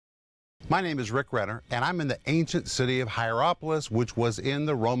My name is Rick Renner, and I'm in the ancient city of Hierapolis, which was in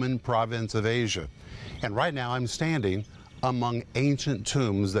the Roman province of Asia. And right now I'm standing among ancient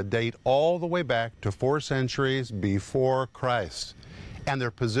tombs that date all the way back to 4 centuries before Christ. And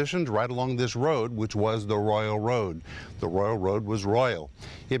they're positioned right along this road, which was the Royal Road. The Royal Road was royal.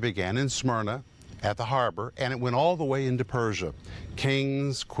 It began in Smyrna at the harbor, and it went all the way into Persia.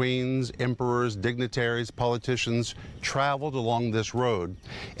 Kings, queens, emperors, dignitaries, politicians traveled along this road.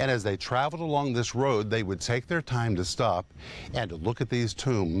 And as they traveled along this road, they would take their time to stop and to look at these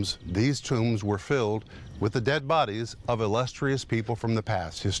tombs. These tombs were filled with the dead bodies of illustrious people from the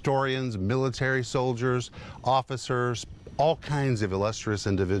past. Historians, military soldiers, officers, all kinds of illustrious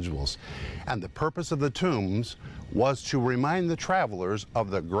individuals. And the purpose of the tombs was to remind the travelers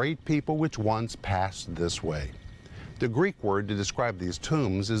of the great people which once passed this way. The Greek word to describe these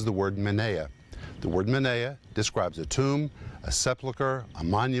tombs is the word meneia. The word meneia describes a tomb, a sepulcher, a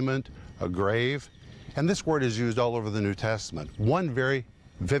monument, a grave, and this word is used all over the New Testament. One very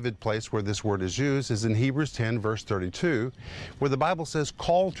vivid place where this word is used is in Hebrews 10, verse 32, where the Bible says,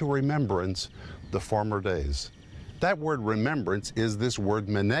 "Call to remembrance the former days." That word remembrance is this word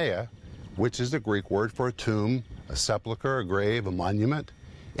meneia, which is the Greek word for a tomb, a sepulcher, a grave, a monument.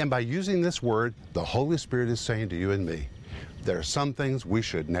 And by using this word, the Holy Spirit is saying to you and me, there are some things we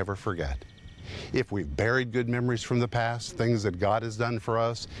should never forget. If we've buried good memories from the past, things that God has done for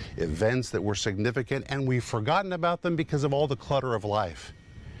us, events that were significant, and we've forgotten about them because of all the clutter of life,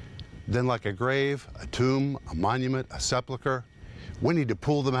 then like a grave, a tomb, a monument, a sepulcher, we need to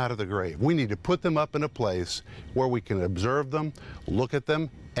pull them out of the grave. We need to put them up in a place where we can observe them, look at them,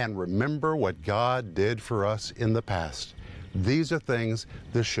 and remember what God did for us in the past. These are things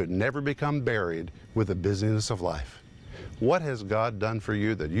that should never become buried with the busyness of life. What has God done for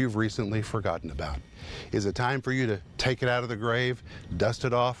you that you've recently forgotten about? Is it time for you to take it out of the grave, dust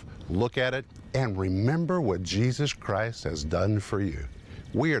it off, look at it, and remember what Jesus Christ has done for you?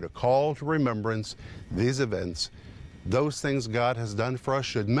 We are to call to remembrance these events. Those things God has done for us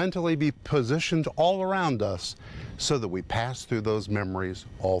should mentally be positioned all around us so that we pass through those memories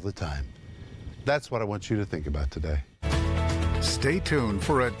all the time. That's what I want you to think about today. Stay tuned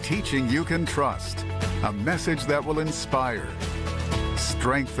for a teaching you can trust, a message that will inspire,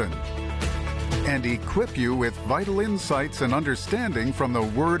 strengthen, and equip you with vital insights and understanding from the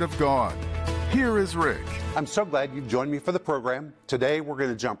Word of God. Here is Rick. I'm so glad you've joined me for the program. Today we're going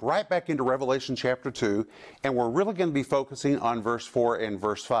to jump right back into Revelation chapter 2, and we're really going to be focusing on verse 4 and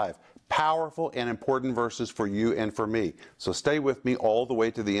verse 5. Powerful and important verses for you and for me. So stay with me all the way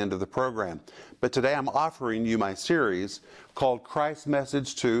to the end of the program. But today I'm offering you my series called Christ's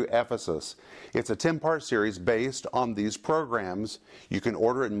Message to Ephesus. It's a 10-part series based on these programs. You can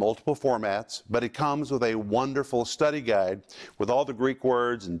order it in multiple formats, but it comes with a wonderful study guide with all the Greek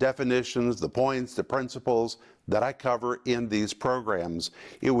words and definitions, the points, the principles that I cover in these programs.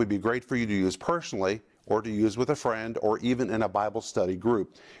 It would be great for you to use personally, or to use with a friend, or even in a Bible study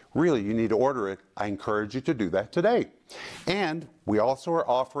group. Really, you need to order it. I encourage you to do that today. And we also are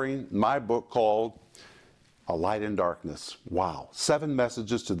offering my book called A Light in Darkness. Wow, 7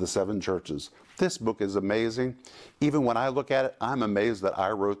 messages to the 7 churches. This book is amazing. Even when I look at it, I'm amazed that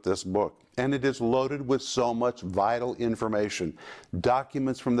I wrote this book. And it is loaded with so much vital information.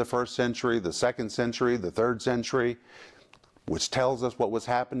 Documents from the 1st century, the 2nd century, the 3rd century, which tells us what was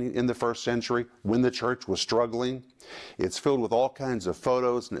happening in the 1st century when the church was struggling. It's filled with all kinds of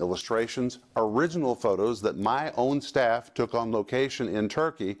photos and illustrations, original photos that my own staff took on location in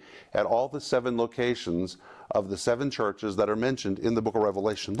Turkey at all the 7 locations of the 7 churches that are mentioned in the book of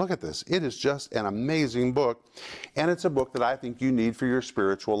Revelation. Look at this. It is just an amazing book, and it's a book that I think you need for your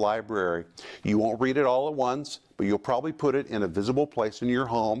spiritual library. You won't read it all at once, but you'll probably put it in a visible place in your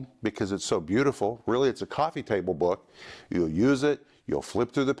home because it's so beautiful. Really, it's a coffee table book. You'll use it. You'll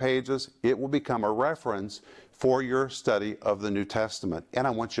flip through the pages. It will become a reference for your study of the New Testament. And I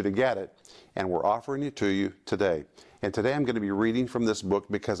want you to get it. And we're offering it to you today. And today I'm going to be reading from this book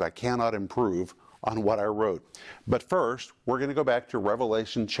because I cannot improve on what I wrote. But first, we're going to go back to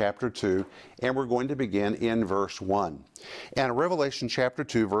Revelation chapter 2, and we're going to begin in verse 1. And in Revelation chapter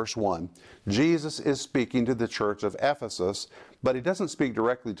 2, verse 1, Jesus is speaking to the church of Ephesus, but he doesn't speak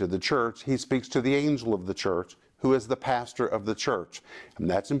directly to the church. He speaks to the angel of the church, who is the pastor of the church. And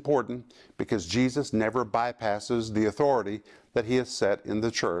that's important because Jesus never bypasses the authority that he has set in the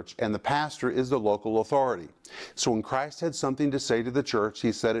church, and the pastor is the local authority. So when Christ had something to say to the church,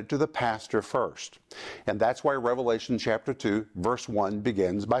 he said it to the pastor first. And that's why Revelation chapter 2, verse 1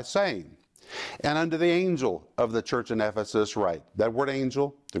 begins by saying, And unto the angel of the church in Ephesus write. That word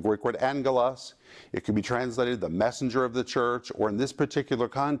angel, the Greek word angelos, it could be translated the messenger of the church, or in this particular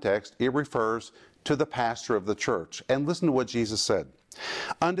context, it refers to the pastor of the church. And listen to what Jesus said.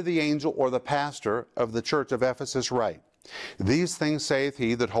 Unto the angel or the pastor of the church of Ephesus write. These things saith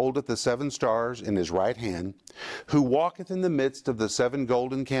he that holdeth the 7 stars in his right hand, who walketh in the midst of the 7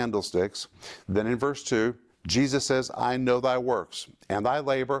 golden candlesticks. Then in verse 2, Jesus says, I know thy works, and thy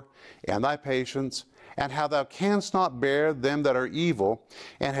labor, and thy patience, and how thou canst not bear them that are evil,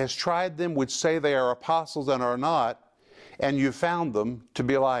 and hast tried them which say they are apostles and are not, and you found them to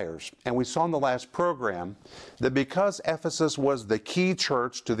be liars. And we saw in the last program that because Ephesus was the key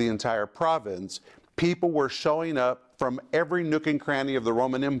church to the entire province, people were showing up from every nook and cranny of the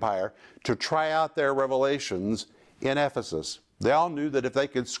Roman Empire to try out their revelations in Ephesus. They all knew that if they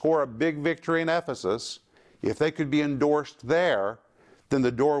could score a big victory in Ephesus, if they could be endorsed there, then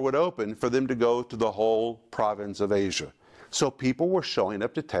the door would open for them to go to the whole province of Asia. So people were showing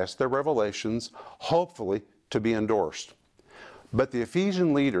up to test their revelations, hopefully to be endorsed. But the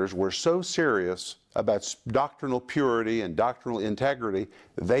Ephesian leaders were so serious about doctrinal purity and doctrinal integrity,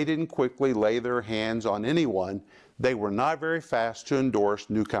 they didn't quickly lay their hands on anyone. They were not very fast to endorse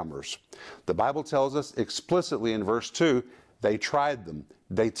newcomers. The Bible tells us explicitly in verse 2, they tried them,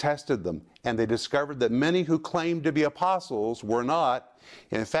 they tested them, and they discovered that many who claimed to be apostles were not.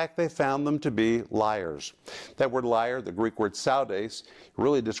 In fact, they found them to be liars. That word liar, the Greek word pseudes,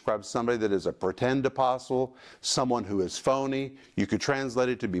 really describes somebody that is a pretend apostle, someone who is phony. You could translate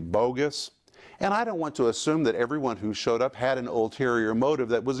it to be bogus. And I don't want to assume that everyone who showed up had an ulterior motive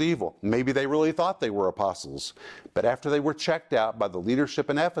that was evil. Maybe they really thought they were apostles. But after they were checked out by the leadership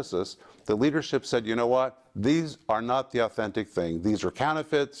in Ephesus, the leadership said, you know what? These are not the authentic thing. These are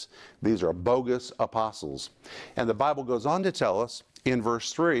counterfeits. These are bogus apostles. And the Bible goes on to tell us in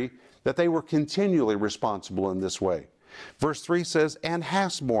verse 3 that they were continually responsible in this way. Verse 3 says, and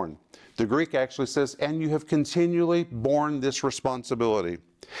hast borne. The Greek actually says, and you have continually borne this responsibility.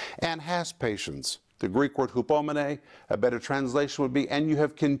 And hast patience. The Greek word hupomene, a better translation would be, and you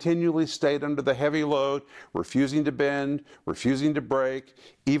have continually stayed under the heavy load, refusing to bend, refusing to break.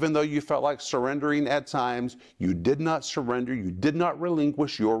 Even though you felt like surrendering at times, you did not surrender, you did not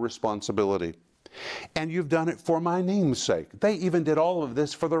relinquish your responsibility. And you've done it for my name's sake. They even did all of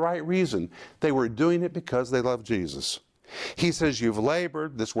this for the right reason. They were doing it because they love Jesus. He says you've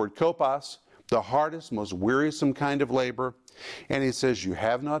labored, this word kopos, the hardest, most wearisome kind of labor. And he says you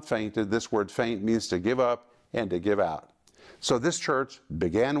have not fainted. This word faint means to give up and to give out. So this church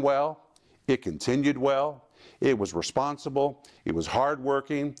began well. It continued well. It was responsible. It was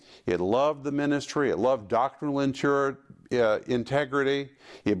hardworking. It loved the ministry. It loved doctrinal integrity.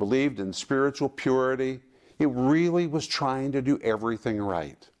 It believed in spiritual purity. It really was trying to do everything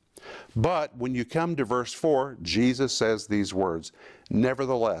right. But when you come to verse 4, Jesus says these words,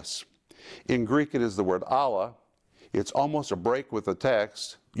 nevertheless. In Greek, it is the word alla. It's almost a break with the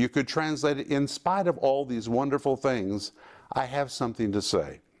text. You could translate it, in spite of all these wonderful things, I have something to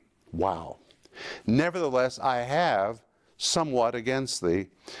say. Wow. Nevertheless, I have somewhat against thee,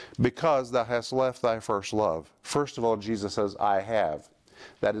 because thou hast left thy first love. First of all, Jesus says, I have.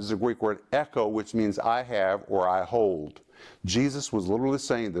 That is the Greek word echo, which means I have or I hold. Jesus was literally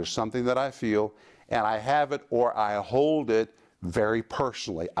saying, there's something that I feel, and I have it or I hold it very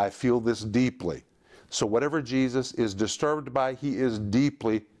personally. I feel this deeply. So whatever Jesus is disturbed by, he is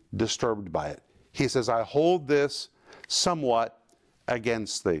deeply disturbed by it. He says, I hold this somewhat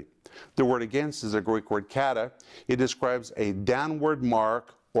against thee. The word against is a Greek word kata. It describes a downward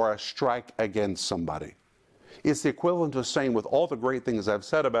mark or a strike against somebody. It's the equivalent of saying, with all the great things I've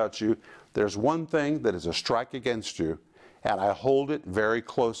said about you, there's one thing that is a strike against you, and I hold it very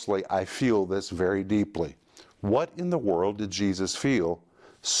closely. I feel this very deeply. What in the world did Jesus feel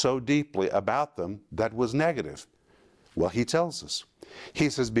so deeply about them that was negative? Well, he tells us. He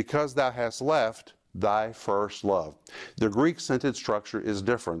says, because thou hast left thy first love. The Greek sentence structure is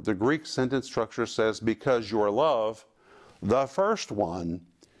different. The Greek sentence structure says, because your love, the first one,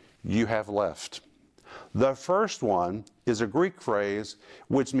 you have left. The first one is a Greek phrase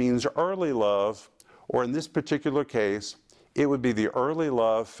which means early love, or in this particular case, it would be the early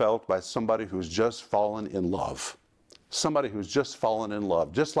love felt by somebody who's just fallen in love. Somebody who's just fallen in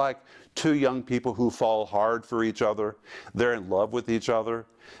love. Just like two young people who fall hard for each other. They're in love with each other.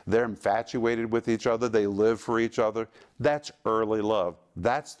 They're infatuated with each other. They live for each other. That's early love.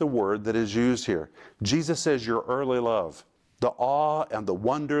 That's the word that is used here. Jesus says your early love, the awe and the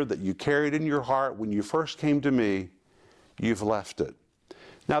wonder that you carried in your heart when you first came to me, you've left it.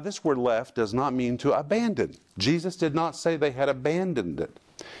 Now, this word left does not mean to abandon. Jesus did not say they had abandoned it.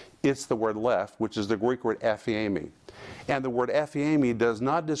 It's the word left, which is the Greek word aphiemi. And the word aphiemi does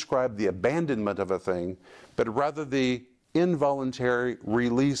not describe the abandonment of a thing, but rather the involuntary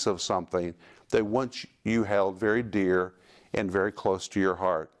release of something that once you held very dear and very close to your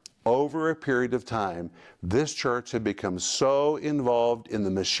heart. Over a period of time, this church had become so involved in the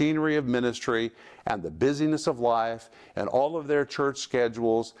machinery of ministry and the busyness of life and all of their church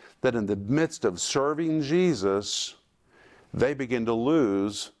schedules that in the midst of serving Jesus, they began to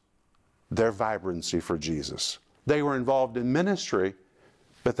lose their vibrancy for Jesus. They were involved in ministry,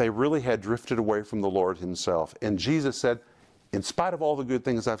 but they really had drifted away from the Lord himself. And Jesus said, in spite of all the good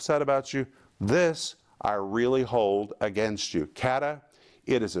things I've said about you, this I really hold against you. Kata,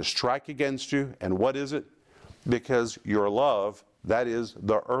 it is a strike against you. And what is it? Because your love, that is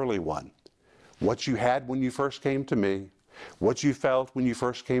the early one. What you had when you first came to me, what you felt when you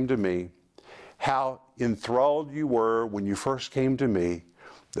first came to me, how enthralled you were when you first came to me,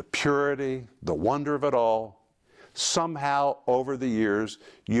 the purity, the wonder of it all. Somehow over the years,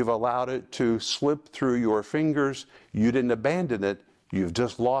 you've allowed it to slip through your fingers. You didn't abandon it. You've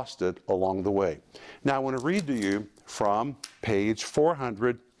just lost it along the way. Now I want to read to you from page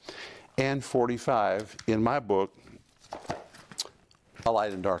 445 in my book, A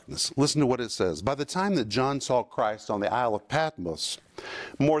Light in Darkness. Listen to what it says. By the time that John saw Christ on the Isle of Patmos,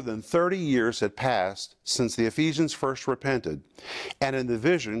 more than 30 years had passed since the Ephesians first repented. And in the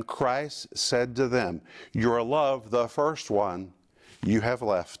vision, Christ said to them, your love, the first one, you have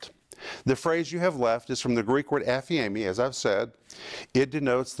left. The phrase you have left is from the Greek word aphiemi, as I've said. It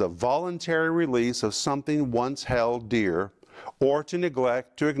denotes the voluntary release of something once held dear, or to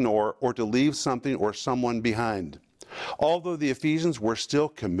neglect, to ignore, or to leave something or someone behind. Although the Ephesians were still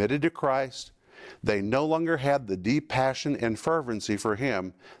committed to Christ, they no longer had the deep passion and fervency for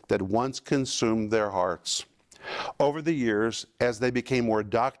Him that once consumed their hearts. Over the years, as they became more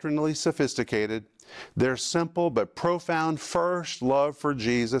doctrinally sophisticated, their simple but profound first love for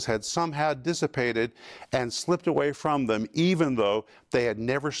Jesus had somehow dissipated and slipped away from them, even though they had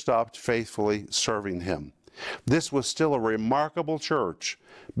never stopped faithfully serving Him. This was still a remarkable church,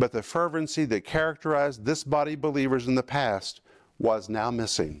 but the fervency that characterized this body of believers in the past was now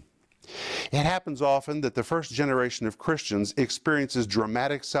missing. It happens often that the first generation of Christians experiences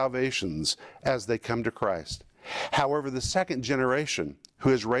dramatic salvations as they come to Christ. However, the second generation,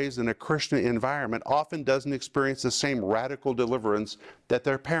 who is raised in a Christian environment, often doesn't experience the same radical deliverance that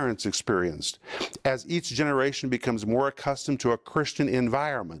their parents experienced. As each generation becomes more accustomed to a Christian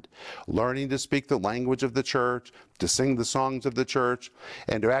environment, learning to speak the language of the church, to sing the songs of the church,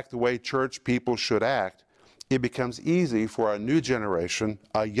 and to act the way church people should act, it becomes easy for a new generation,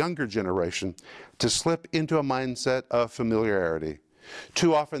 a younger generation, to slip into a mindset of familiarity.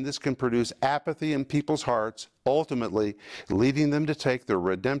 Too often this can produce apathy in people's hearts, ultimately leading them to take the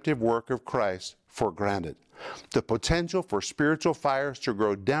redemptive work of Christ for granted. The potential for spiritual fires to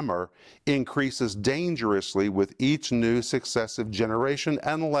grow dimmer increases dangerously with each new successive generation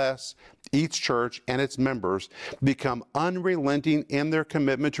unless each church and its members become unrelenting in their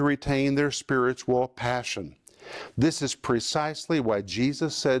commitment to retain their spiritual passion. This is precisely why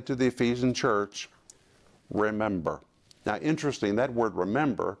Jesus said to the Ephesian church, remember. Now, interesting, that word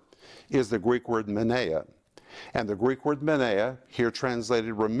remember is the Greek word meneia. And the Greek word meneia, here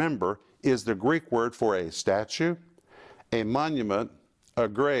translated remember, is the Greek word for a statue, a monument, a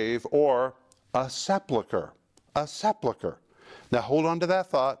grave, or a sepulcher. A sepulcher. Now, hold on to that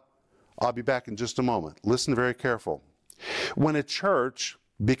thought. I'll be back in just a moment. Listen very careful. When a church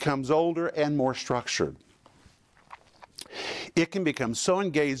becomes older and more structured, it can become so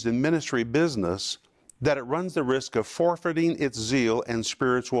engaged in ministry business that it runs the risk of forfeiting its zeal and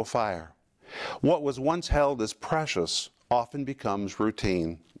spiritual fire. What was once held as precious often becomes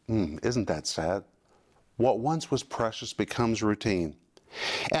routine. Isn't that sad? What once was precious becomes routine.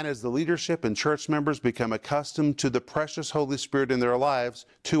 And as the leadership and church members become accustomed to the precious Holy Spirit in their lives,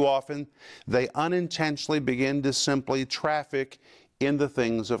 too often they unintentionally begin to simply traffic in the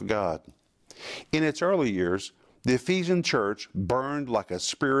things of God. In its early years, the Ephesian church burned like a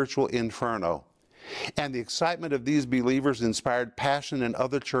spiritual inferno. And the excitement of these believers inspired passion in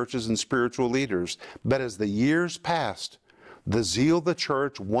other churches and spiritual leaders. But as the years passed, the zeal the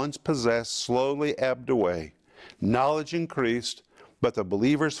church once possessed slowly ebbed away. Knowledge increased, but the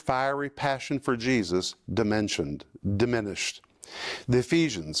believers' fiery passion for Jesus diminished. The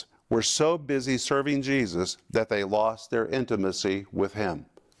Ephesians were so busy serving Jesus that they lost their intimacy with Him.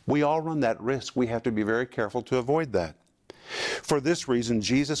 We all run that risk. We have to be very careful to avoid that. For this reason,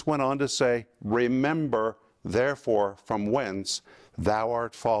 Jesus went on to say, remember, therefore, from whence thou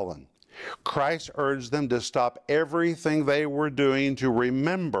art fallen. Christ urged them to stop everything they were doing to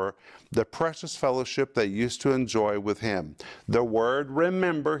remember the precious fellowship they used to enjoy with him. The word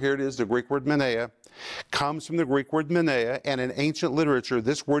remember, here it is, the Greek word meneia, comes from the Greek word meneia, and in ancient literature,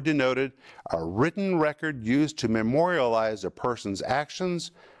 this word denoted a written record used to memorialize a person's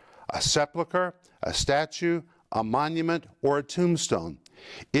actions, a sepulcher, a statue, a monument, or a tombstone.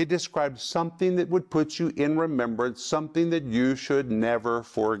 It describes something that would put you in remembrance, something that you should never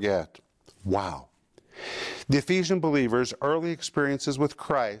forget. Wow. The Ephesian believers' early experiences with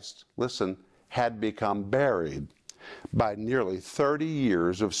Christ, listen, had become buried by nearly 30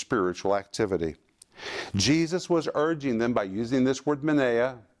 years of spiritual activity. Jesus was urging them by using this word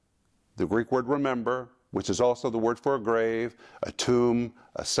meneia, the Greek word remember, which is also the word for a grave, a tomb,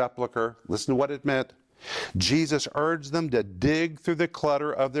 a sepulcher. Listen to what it meant. Jesus urged them to dig through the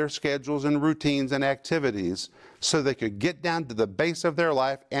clutter of their schedules and routines and activities so they could get down to the base of their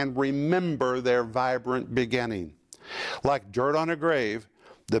life and remember their vibrant beginning. Like dirt on a grave,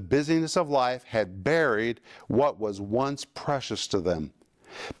 the busyness of life had buried what was once precious to them.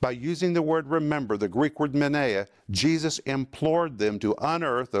 By using the word remember, the Greek word meneia, Jesus implored them to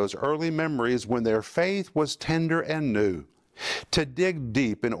unearth those early memories when their faith was tender and new, to dig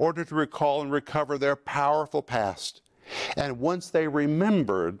deep in order to recall and recover their powerful past. And once they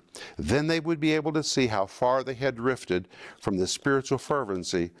remembered, then they would be able to see how far they had drifted from the spiritual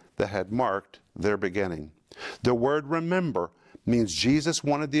fervency that had marked their beginning. The word remember means Jesus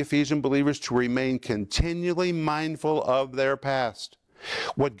wanted the Ephesian believers to remain continually mindful of their past.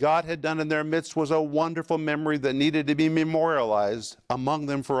 What God had done in their midst was a wonderful memory that needed to be memorialized among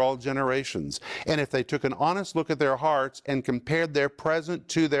them for all generations. And if they took an honest look at their hearts and compared their present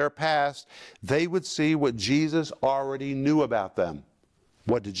to their past, they would see what Jesus already knew about them.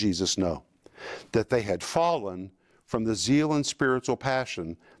 What did Jesus know? That they had fallen from the zeal and spiritual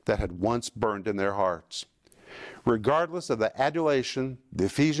passion that had once burned in their hearts. Regardless of the adulation the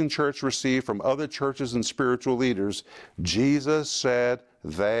Ephesian church received from other churches and spiritual leaders, Jesus said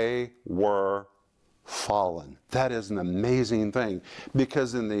they were fallen. That is an amazing thing,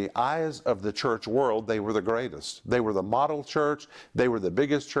 because in the eyes of the church world, they were the greatest. They were the model church, they were the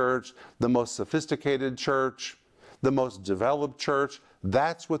biggest church, the most sophisticated church, the most developed church.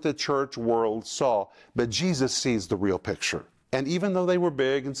 That's what the church world saw. But Jesus sees the real picture. And even though they were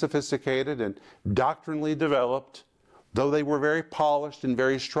big and sophisticated and doctrinally developed, though they were very polished and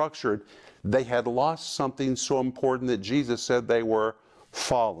very structured, they had lost something so important that Jesus said they were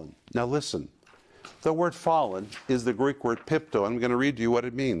fallen. Now listen, the word fallen is the Greek word pipto. I'm going to read to you what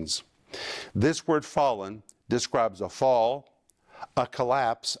it means. This word fallen describes a fall, a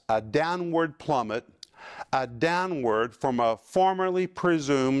collapse, a downward plummet, a downward from a formerly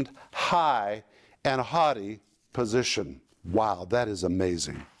presumed high and haughty position. Wow, that is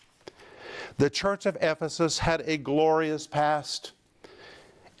amazing. The church of Ephesus had a glorious past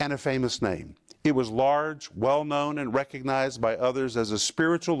and a famous name. It was large, well-known, and recognized by others as a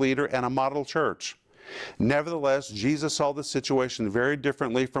spiritual leader and a model church. Nevertheless, Jesus saw the situation very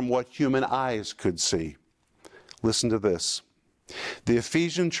differently from what human eyes could see. Listen to this. The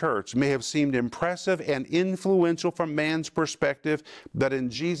Ephesian church may have seemed impressive and influential from man's perspective, but in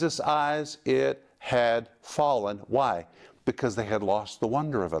Jesus' eyes, it had fallen. Why? Because they had lost the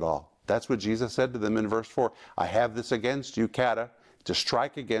wonder of it all. That's what Jesus said to them in verse 4. I have this against you, kata, to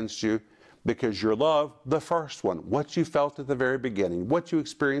strike against you, because your love, the first one, what you felt at the very beginning, what you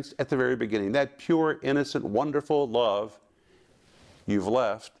experienced at the very beginning, that pure, innocent, wonderful love, you've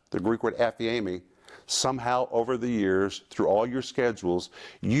left, the Greek word aphiemi, somehow over the years, through all your schedules,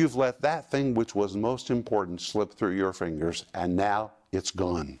 you've let that thing which was most important slip through your fingers, and now it's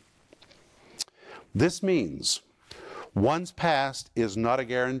gone. This means one's past is not a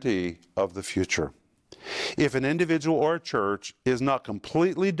guarantee of the future. If an individual or a church is not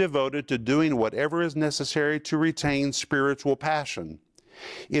completely devoted to doing whatever is necessary to retain spiritual passion,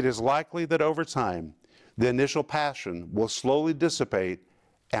 it is likely that over time, the initial passion will slowly dissipate,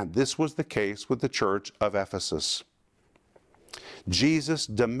 and this was the case with the church of Ephesus. Jesus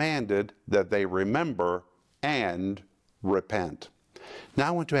demanded that they remember and repent. Now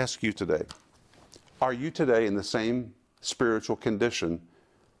I want to ask you today, are you today in the same spiritual condition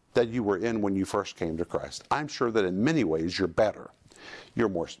that you were in when you first came to Christ? I'm sure that in many ways you're better. You're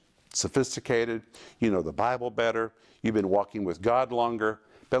more sophisticated, you know the Bible better, you've been walking with God longer.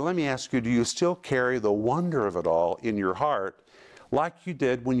 But let me ask you, do you still carry the wonder of it all in your heart like you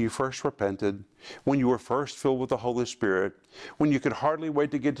did when you first repented, when you were first filled with the Holy Spirit, when you could hardly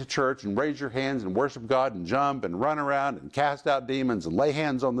wait to get to church and raise your hands and worship God and jump and run around and cast out demons and lay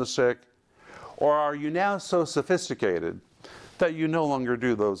hands on the sick? Or are you now so sophisticated that you no longer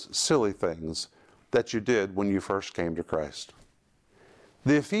do those silly things that you did when you first came to Christ.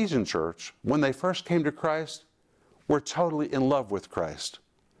 The Ephesian church, when they first came to Christ, were totally in love with Christ.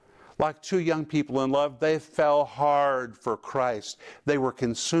 Like two young people in love, they fell hard for Christ. They were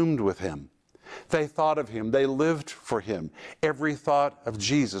consumed with Him. They thought of Him. They lived for Him. Every thought of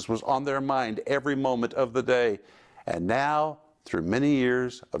Jesus was on their mind every moment of the day. And now, through many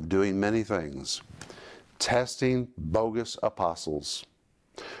years of doing many things, testing bogus apostles,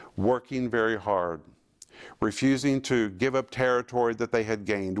 working very hard, refusing to give up territory that they had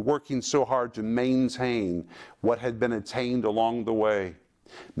gained, working so hard to maintain what had been attained along the way,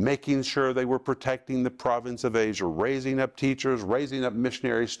 making sure they were protecting the province of Asia, raising up teachers, raising up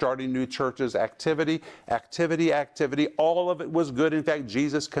missionaries, starting new churches, activity, all of it was good. In fact,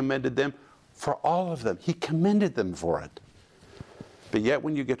 Jesus commended them for all of them. He commended them for it. But yet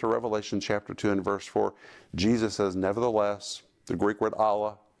when you get to Revelation chapter 2 and verse 4, Jesus says, nevertheless, the Greek word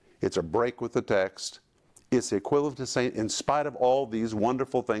Allah, it's a break with the text. It's the equivalent to saying, in spite of all these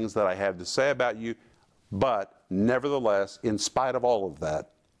wonderful things that I have to say about you, but nevertheless, in spite of all of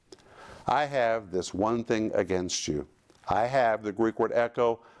that, I have this one thing against you. I have the Greek word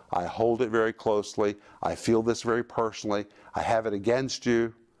echo. I hold it very closely. I feel this very personally. I have it against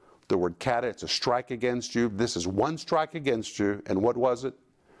you. The word kata, it's a strike against you. This is one strike against you. And what was it?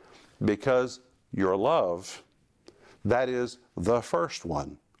 Because your love, that is the first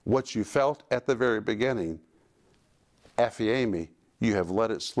one, what you felt at the very beginning, aphiemi, you have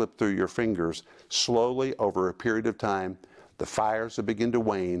let it slip through your fingers slowly over a period of time. The fires have begun to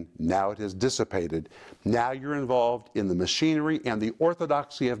wane. Now it has dissipated. Now you're involved in the machinery and the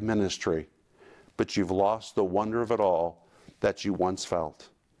orthodoxy of ministry, but you've lost the wonder of it all that you once felt.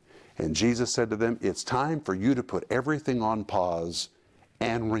 And Jesus said to them, it's time for you to put everything on pause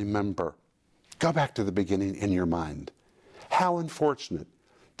and remember. Go back to the beginning in your mind. How unfortunate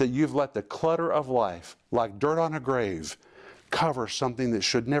that you've let the clutter of life, like dirt on a grave, cover something that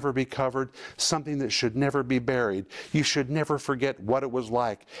should never be covered, something that should never be buried. You should never forget what it was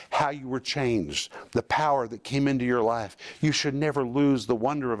like, how you were changed, the power that came into your life. You should never lose the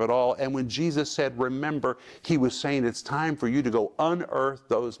wonder of it all. And when Jesus said, remember, He was saying it's time for you to go unearth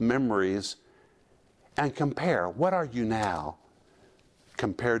those memories and compare. What are you now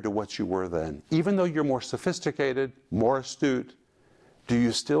compared to what you were then? Even though you're more sophisticated, more astute, do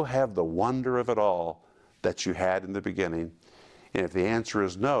you still have the wonder of it all that you had in the beginning? And if the answer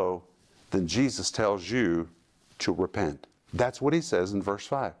is no, then Jesus tells you to repent. That's what He says in verse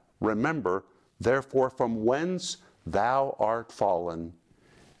 5. Remember, therefore, from whence thou art fallen,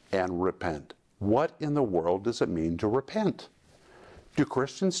 and repent. What in the world does it mean to repent? Do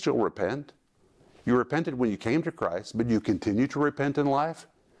Christians still repent? You repented when you came to Christ, but you continue to repent in life?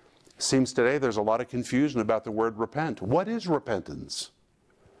 Seems today there's a lot of confusion about the word repent. What is repentance?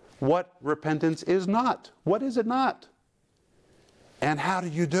 What repentance is not? What is it not? And how do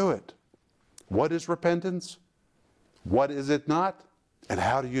you do it? What is repentance? What is it not? And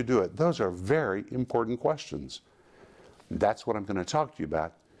how do you do it? Those are very important questions. That's what I'm going to talk to you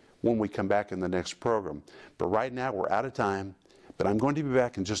about when we come back in the next program. But right now we're out of time, but I'm going to be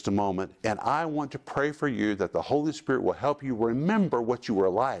back in just a moment, and I want to pray for you that the Holy Spirit will help you remember what you were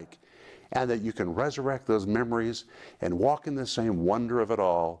like, and that you can resurrect those memories and walk in the same wonder of it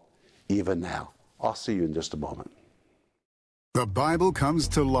all even now. I'll see you in just a moment. The Bible comes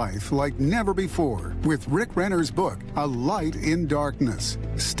to life like never before with Rick Renner's book, A Light in Darkness.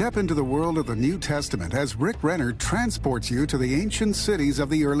 Step into the world of the New Testament as Rick Renner transports you to the ancient cities of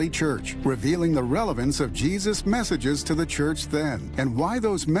the early church, revealing the relevance of Jesus' messages to the church then and why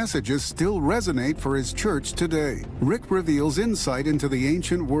those messages still resonate for His church today. Rick reveals insight into the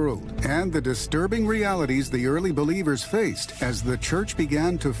ancient world and the disturbing realities the early believers faced as the church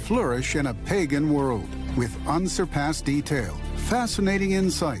began to flourish in a pagan world. With unsurpassed detail, fascinating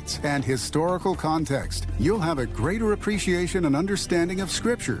insights, and historical context, you'll have a greater appreciation and understanding of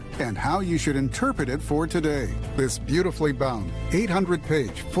Scripture and how you should interpret it for today. This beautifully bound,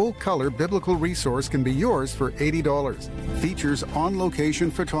 800-page, full-color biblical resource can be yours for $80. Features on-location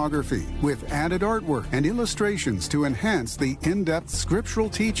photography with added artwork and illustrations to enhance the in-depth scriptural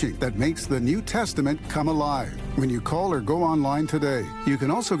teaching that makes the New Testament come alive. When you call or go online today, you can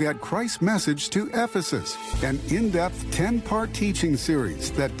also get Christ's message to Ephesus, an in-depth 10-part teaching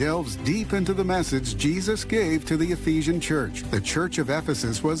series that delves deep into the message Jesus gave to the Ephesian church. The church of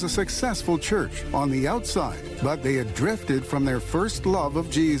Ephesus was a successful church on the outside, but they had drifted from their first love of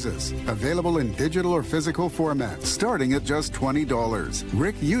Jesus. Available in digital or physical format, starting at just $20.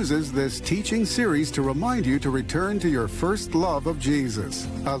 Rick uses this teaching series to remind you to return to your first love of Jesus,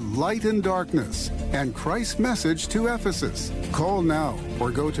 a light in darkness, and Christ's message to Ephesus. Call now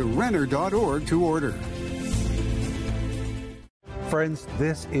or go to Renner.org to order. Friends,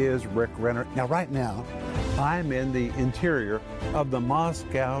 this is Rick Renner. Now, right now, I'm in the interior of the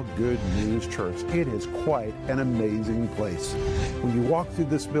Moscow Good News Church. It is quite an amazing place. When you walk through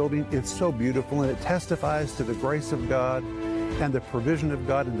this building, it's so beautiful, and it testifies to the grace of God and the provision of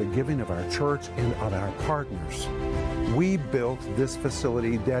God in the giving of our church and of our partners. We built this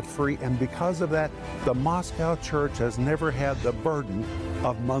facility debt-free, and because of that, the Moscow Church has never had the burden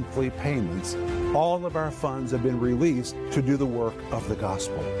of monthly payments. All of our funds have been released to do the work of the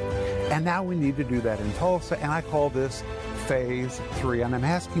gospel. And now we need to do that in Tulsa, and I call this Phase 3. And I'm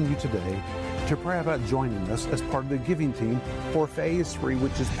asking you today to pray about joining us as part of the giving team for Phase 3,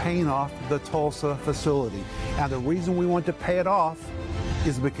 which is paying off the Tulsa facility. And the reason we want to pay it off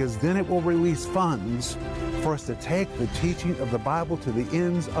is because then it will release funds for us to take the teaching of the Bible to the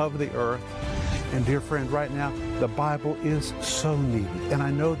ends of the earth. And dear friend, right now, the Bible is so needed. And I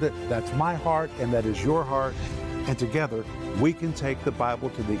know that that's my heart and that is your heart. And together, we can take the Bible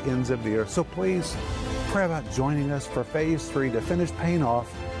to the ends of the earth. So please pray about joining us for Phase 3 to finish paying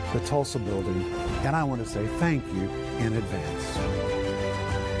off the Tulsa building. And I want to say thank you in advance.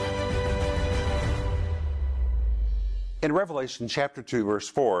 In Revelation chapter 2, verse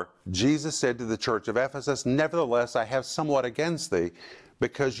 4, Jesus said to the church of Ephesus, "Nevertheless, I have somewhat against thee,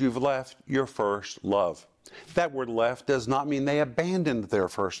 because you've left your first love." That word left does not mean they abandoned their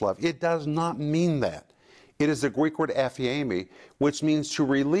first love. It does not mean that. It is the Greek word aphiemi, which means to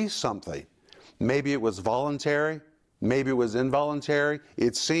release something. Maybe it was voluntary, maybe it was involuntary.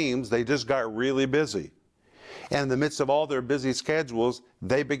 It seems they just got really busy. And in the midst of all their busy schedules,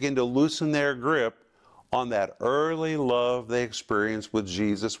 they begin to loosen their grip on that early love they experienced with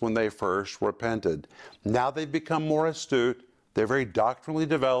Jesus when they first repented. Now they've become more astute. They're very doctrinally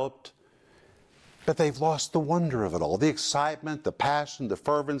developed, but they've lost the wonder of it all. The excitement, the passion, the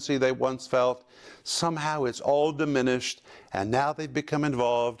fervency they once felt, somehow it's all diminished, and now they've become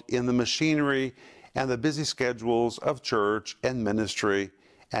involved in the machinery and the busy schedules of church and ministry,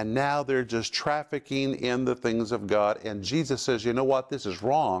 and now they're just trafficking in the things of God. And Jesus says, you know what, this is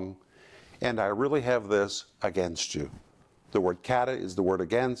wrong, and I really have this against you. The word kata is the word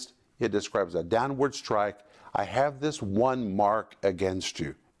against. It describes a downward strike. I have this one mark against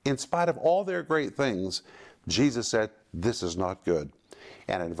you. In spite of all their great things, Jesus said, this is not good.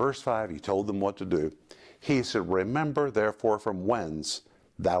 And in verse 5, he told them what to do. He said, remember therefore from whence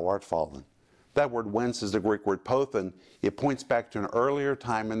thou art fallen. That word whence is the Greek word pothen. It points back to an earlier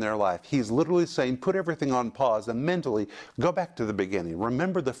time in their life. He's literally saying, put everything on pause and mentally go back to the beginning.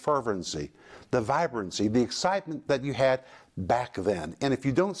 Remember the fervency, the vibrancy, the excitement that you had back then. And if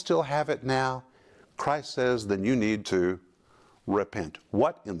you don't still have it now, Christ says, then you need to repent.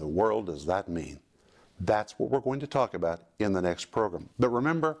 What in the world does that mean? That's what we're going to talk about in the next program. But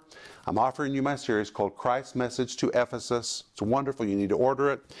remember, I'm offering you my series called Christ's Message to Ephesus. It's wonderful. You need to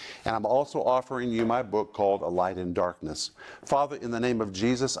order it. And I'm also offering you my book called A Light in Darkness. Father, in the name of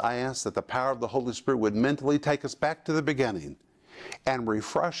Jesus, I ask that the power of the Holy Spirit would mentally take us back to the beginning and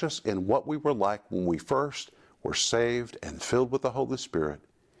refresh us in what we were like when we first were saved and filled with the Holy Spirit.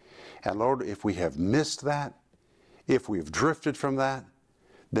 And Lord, if we have missed that, if we've drifted from that,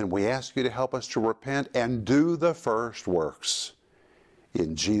 then we ask you to help us to repent and do the first works.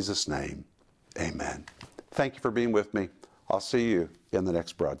 In Jesus' name, amen. Thank you for being with me. I'll see you in the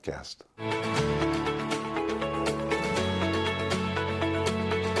next broadcast.